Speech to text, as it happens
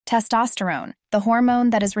Testosterone, the hormone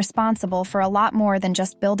that is responsible for a lot more than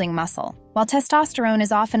just building muscle. While testosterone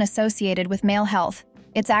is often associated with male health,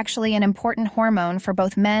 it's actually an important hormone for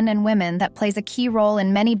both men and women that plays a key role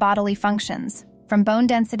in many bodily functions, from bone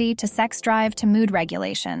density to sex drive to mood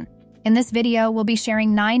regulation. In this video, we'll be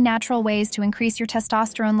sharing 9 natural ways to increase your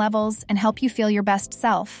testosterone levels and help you feel your best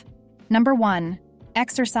self. Number 1.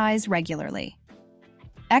 Exercise regularly.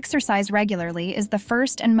 Exercise regularly is the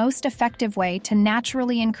first and most effective way to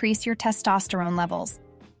naturally increase your testosterone levels.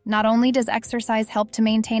 Not only does exercise help to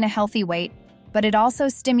maintain a healthy weight, but it also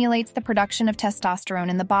stimulates the production of testosterone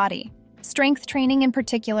in the body. Strength training in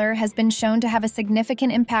particular has been shown to have a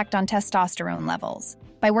significant impact on testosterone levels.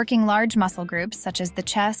 By working large muscle groups such as the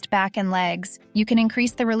chest, back, and legs, you can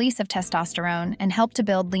increase the release of testosterone and help to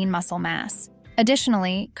build lean muscle mass.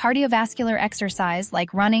 Additionally, cardiovascular exercise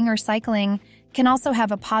like running or cycling can also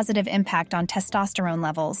have a positive impact on testosterone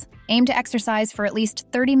levels. Aim to exercise for at least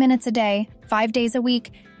 30 minutes a day, 5 days a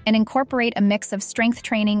week, and incorporate a mix of strength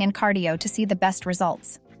training and cardio to see the best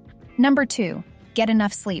results. Number 2. Get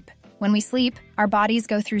enough sleep. When we sleep, our bodies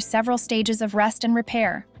go through several stages of rest and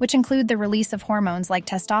repair, which include the release of hormones like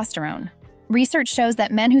testosterone. Research shows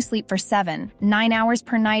that men who sleep for 7-9 hours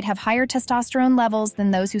per night have higher testosterone levels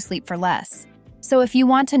than those who sleep for less. So if you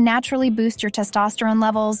want to naturally boost your testosterone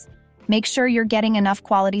levels, make sure you're getting enough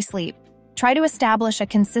quality sleep. Try to establish a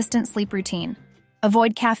consistent sleep routine.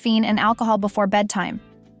 Avoid caffeine and alcohol before bedtime,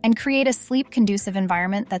 and create a sleep-conducive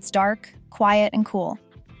environment that's dark, quiet, and cool.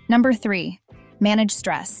 Number 3. Manage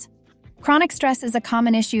stress. Chronic stress is a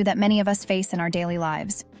common issue that many of us face in our daily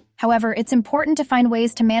lives. However, it's important to find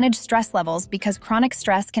ways to manage stress levels because chronic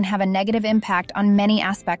stress can have a negative impact on many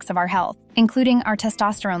aspects of our health, including our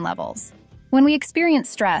testosterone levels. When we experience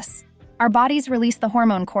stress, our bodies release the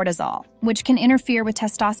hormone cortisol, which can interfere with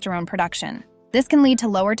testosterone production. This can lead to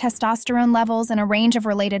lower testosterone levels and a range of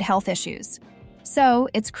related health issues. So,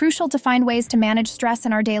 it's crucial to find ways to manage stress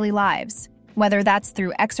in our daily lives, whether that's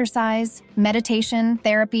through exercise, meditation,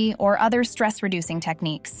 therapy, or other stress-reducing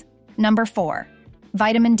techniques. Number 4.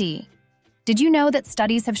 Vitamin D. Did you know that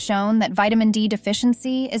studies have shown that vitamin D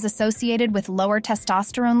deficiency is associated with lower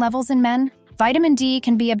testosterone levels in men? Vitamin D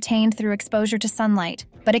can be obtained through exposure to sunlight,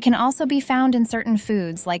 but it can also be found in certain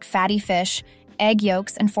foods like fatty fish, egg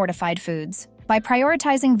yolks, and fortified foods. By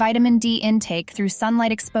prioritizing vitamin D intake through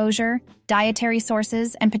sunlight exposure, dietary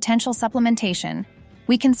sources, and potential supplementation,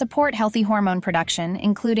 we can support healthy hormone production,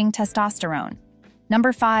 including testosterone.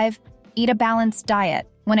 Number 5. Eat a balanced diet.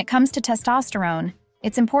 When it comes to testosterone,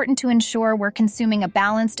 it's important to ensure we're consuming a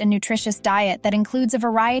balanced and nutritious diet that includes a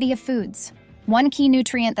variety of foods. One key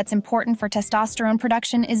nutrient that's important for testosterone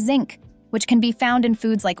production is zinc, which can be found in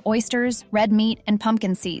foods like oysters, red meat, and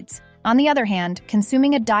pumpkin seeds. On the other hand,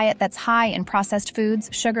 consuming a diet that's high in processed foods,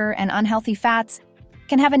 sugar, and unhealthy fats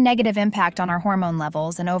can have a negative impact on our hormone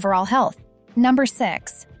levels and overall health. Number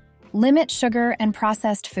 6. Limit sugar and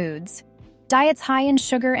processed foods. Diets high in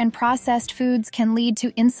sugar and processed foods can lead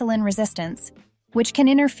to insulin resistance, which can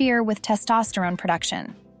interfere with testosterone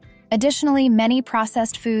production. Additionally, many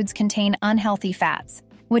processed foods contain unhealthy fats,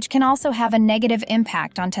 which can also have a negative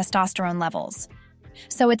impact on testosterone levels.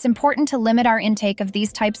 So it's important to limit our intake of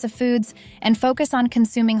these types of foods and focus on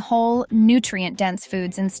consuming whole, nutrient-dense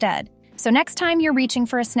foods instead. So next time you're reaching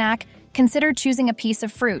for a snack, consider choosing a piece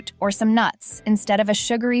of fruit or some nuts instead of a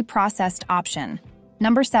sugary processed option.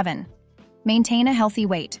 Number 7. Maintain a healthy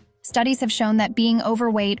weight. Studies have shown that being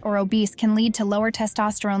overweight or obese can lead to lower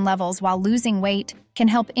testosterone levels, while losing weight can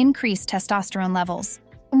help increase testosterone levels.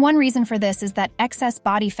 One reason for this is that excess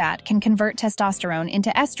body fat can convert testosterone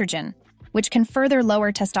into estrogen, which can further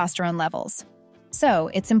lower testosterone levels. So,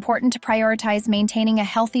 it's important to prioritize maintaining a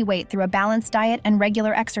healthy weight through a balanced diet and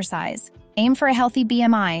regular exercise. Aim for a healthy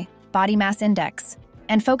BMI, body mass index,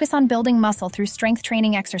 and focus on building muscle through strength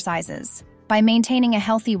training exercises. By maintaining a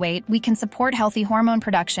healthy weight, we can support healthy hormone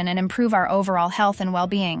production and improve our overall health and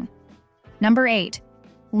well-being. Number 8.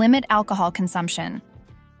 Limit alcohol consumption.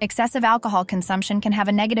 Excessive alcohol consumption can have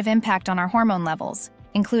a negative impact on our hormone levels,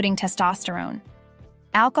 including testosterone.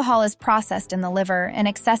 Alcohol is processed in the liver, and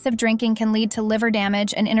excessive drinking can lead to liver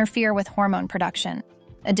damage and interfere with hormone production.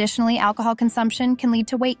 Additionally, alcohol consumption can lead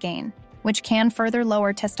to weight gain, which can further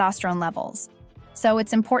lower testosterone levels. So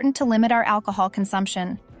it's important to limit our alcohol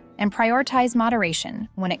consumption and prioritize moderation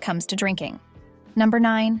when it comes to drinking. Number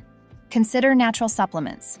 9. Consider natural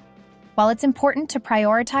supplements. While it's important to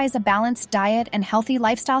prioritize a balanced diet and healthy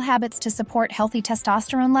lifestyle habits to support healthy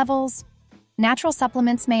testosterone levels, natural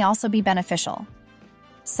supplements may also be beneficial.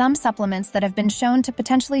 Some supplements that have been shown to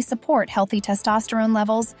potentially support healthy testosterone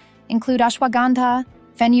levels include ashwagandha,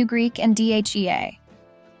 fenugreek, and DHEA.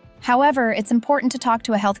 However, it's important to talk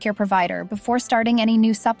to a healthcare provider before starting any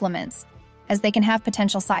new supplements, as they can have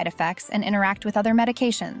potential side effects and interact with other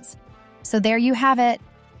medications. So there you have it,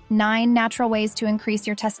 9 natural ways to increase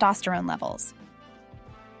your testosterone levels.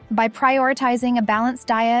 By prioritizing a balanced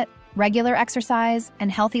diet, regular exercise,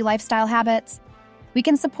 and healthy lifestyle habits, we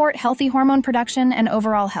can support healthy hormone production and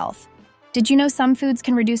overall health. Did you know some foods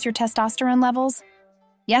can reduce your testosterone levels?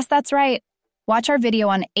 Yes, that's right. Watch our video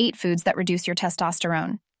on 8 foods that reduce your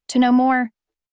testosterone. To know more,